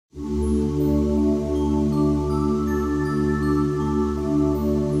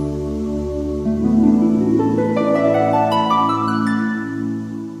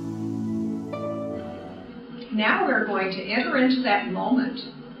into that moment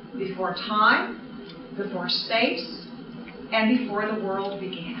before time, before space, and before the world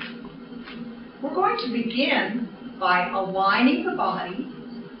began. We're going to begin by aligning the body,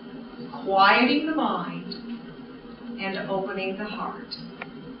 quieting the mind, and opening the heart.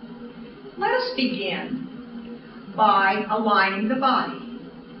 Let us begin by aligning the body,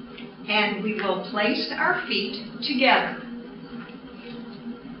 and we will place our feet together.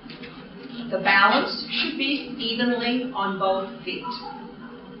 The balance should be evenly on both feet.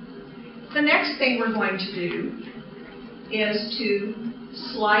 The next thing we're going to do is to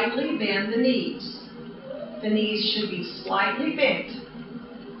slightly bend the knees. The knees should be slightly bent,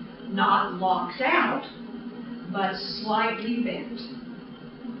 not locked out, but slightly bent.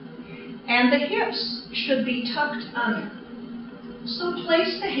 And the hips should be tucked under. So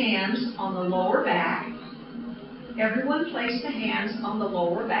place the hands on the lower back. Everyone place the hands on the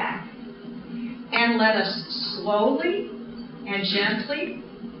lower back. And let us slowly and gently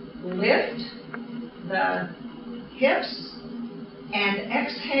lift the hips and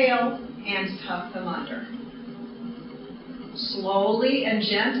exhale and tuck them under. Slowly and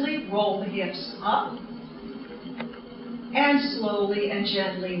gently roll the hips up, and slowly and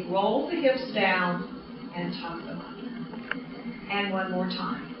gently roll the hips down and tuck them under. And one more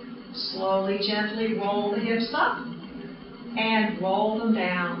time. Slowly, gently roll the hips up and roll them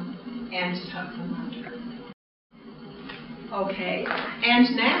down and tuck them under. Okay,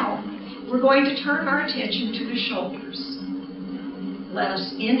 and now we're going to turn our attention to the shoulders. Let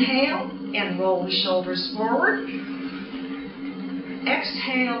us inhale and roll the shoulders forward.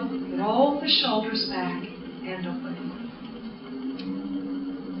 Exhale, roll the shoulders back and open them.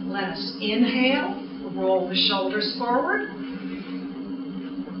 Let us inhale, roll the shoulders forward.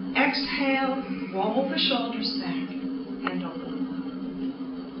 Exhale, roll the shoulders back and open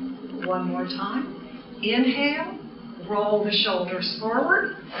them. One more time. Inhale, roll the shoulders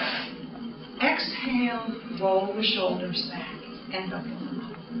forward. Exhale, roll the shoulders back and open them.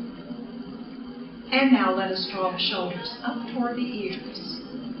 And now let us draw the shoulders up toward the ears.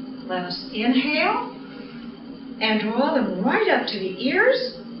 Let us inhale and draw them right up to the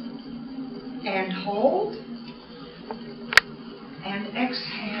ears and hold and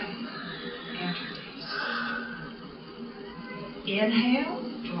exhale and release. Inhale,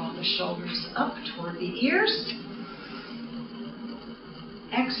 draw the shoulders up toward the ears.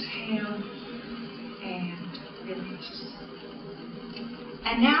 Exhale and release.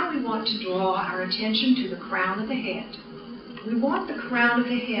 And now we want to draw our attention to the crown of the head. We want the crown of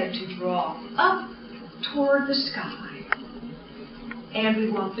the head to draw up toward the sky. And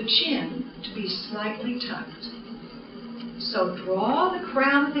we want the chin to be slightly tucked. So draw the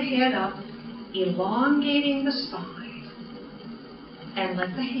crown of the head up, elongating the spine. And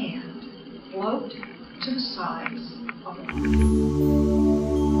let the hand float to the sides of the body.